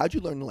live there. How'd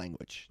you learn the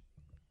language?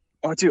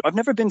 Oh, dude, I've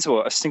never been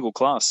to a single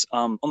class.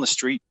 On the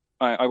street,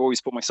 I've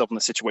always put myself in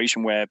a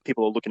situation where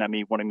people are looking at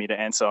me, wanting me to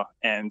answer.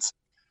 And,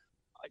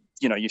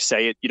 you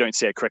say it, you don't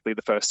say it correctly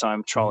the first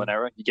time, trial and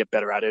error. You get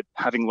better at it,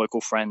 having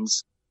local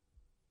friends.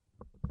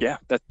 Yeah,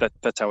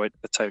 that's how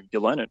you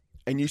learn it.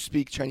 And you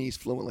speak Chinese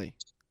fluently?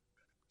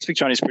 I speak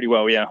Chinese pretty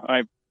well, yeah.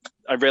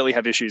 I rarely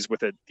have issues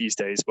with it these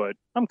days, but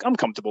I'm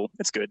comfortable.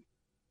 It's good.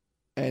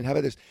 And how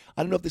about this?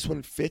 I don't know if this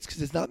one fits because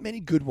there's not many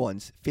good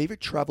ones.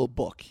 Favorite travel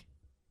book?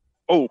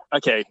 Oh,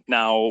 okay.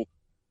 Now,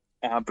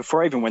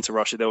 before I even went to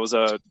Russia, there was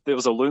a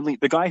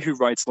the guy who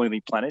writes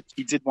Lonely Planet.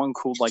 He did one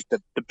called like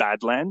the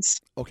Badlands.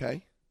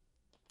 Okay.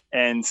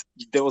 And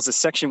there was a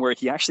section where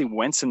he actually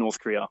went to North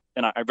Korea,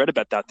 and I read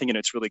about that, thinking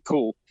it's really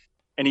cool.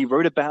 And he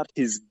wrote about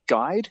his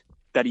guide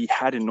that he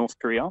had in North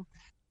Korea,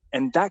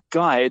 and that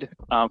guide,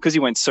 because he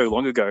went so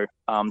long ago,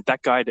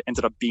 that guide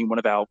ended up being one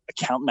of our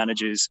account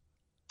managers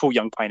for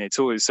Young Pioneer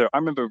Tours. So I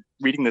remember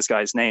reading this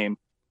guy's name.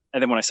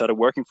 And then when I started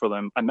working for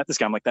them, I met this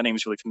guy. I'm like, that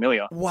name's really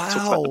familiar. Wow. I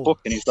talked about the book,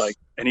 and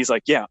he's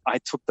like, yeah, I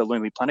took the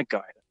Lonely Planet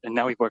guide, and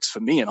now he works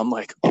for me. And I'm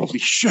like, holy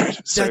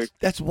shit! So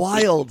that's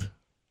wild.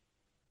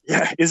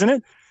 Yeah, isn't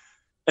it?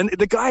 And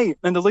the guy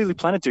and the Lonely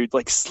Planet dude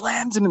like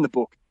slams him in the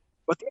book,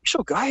 but the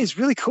actual guy is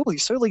really cool.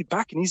 He's so laid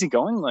back and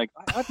easygoing. Like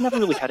I've never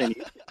really had any.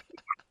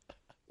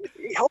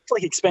 He helped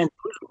like expand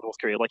North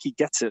Korea. Like he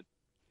gets it.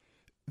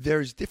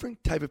 There's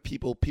different type of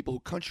people who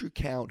country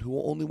count,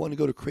 who only want to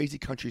go to crazy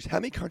countries. How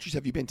many countries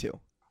have you been to?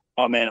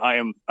 Oh man,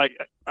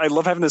 I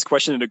love having this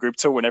question in a group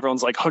tour when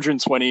everyone's like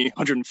 120,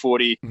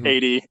 140,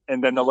 80,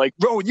 and then they're like,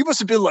 Rowan, you must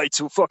have been like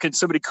to fucking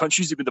so many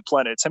countries you've been to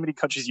planets. How many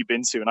countries you've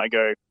been to? And I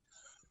go,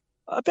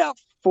 about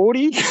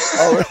 40.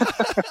 Oh,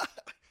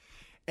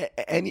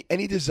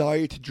 any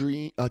desire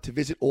to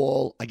visit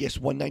all, I guess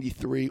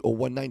 193 or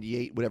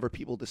 198, whatever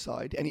people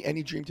decide.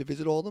 Any dream to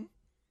visit all of them?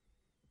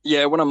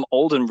 Yeah, when I'm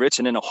old and rich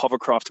and in a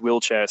hovercraft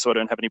wheelchair, so I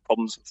don't have any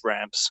problems with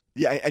ramps.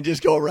 Yeah, and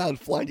just go around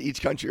flying to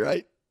each country,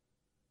 right?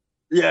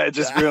 Yeah,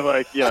 just being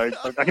like, I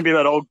can be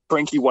that old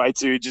cranky white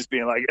dude just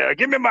being like,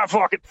 give me my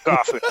fucking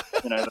coffee.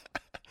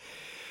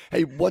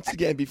 Hey, once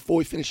again, before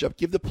we finish up,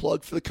 give the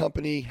plug for the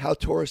company, how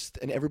tourists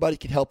and everybody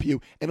can help you,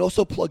 and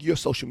also plug your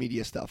social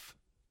media stuff.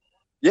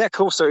 Yeah,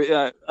 cool. So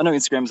I know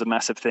Instagram's a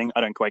massive thing.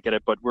 I don't quite get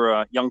it, but we're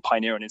a Young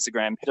Pioneer on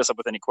Instagram. Hit us up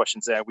with any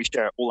questions there. We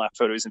share all our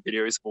photos and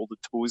videos of all the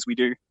tours we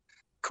do.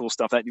 Cool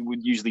stuff. That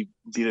would usually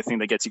be the thing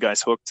that gets you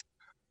guys hooked.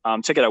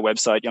 check out our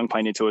website,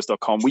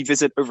 youngpioneertours.com. We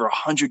visit over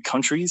 100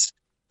 countries,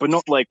 but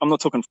not like, I'm not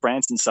talking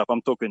France and stuff.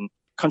 I'm talking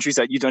countries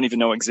that you don't even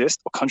know exist,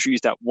 or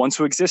countries that want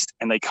to exist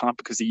and they can't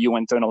because the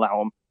UN don't allow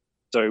them.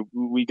 So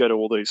we go to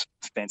all those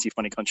fancy,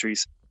 funny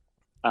countries.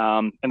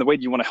 And the way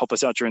you want to help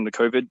us out during the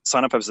COVID,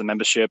 sign up as a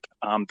membership,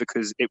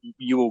 because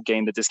you will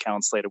gain the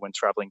discounts later when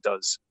traveling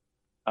does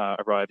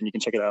arrive. And you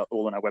can check it out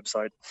all on our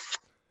website.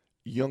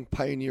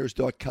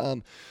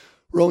 Youngpioneers.com.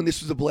 Rowan,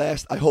 this was a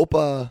blast. I hope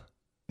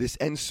this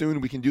ends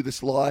soon. We can do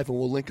this live and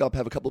we'll link up,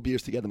 have a couple of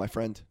beers together, my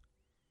friend.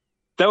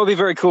 That would be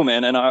very cool,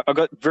 man. And I've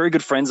got very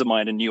good friends of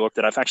mine in New York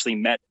that I've actually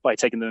met by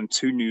taking them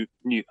to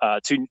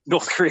to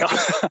North Korea.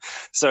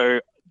 So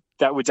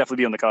that would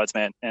definitely be on the cards,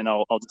 man. And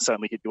I'll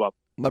certainly hit you up.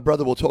 My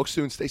brother, we'll talk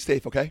soon. Stay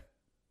safe, okay?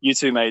 You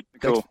too, mate.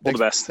 Cool. All the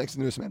best. Thanks for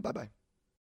the news, man. Bye-bye.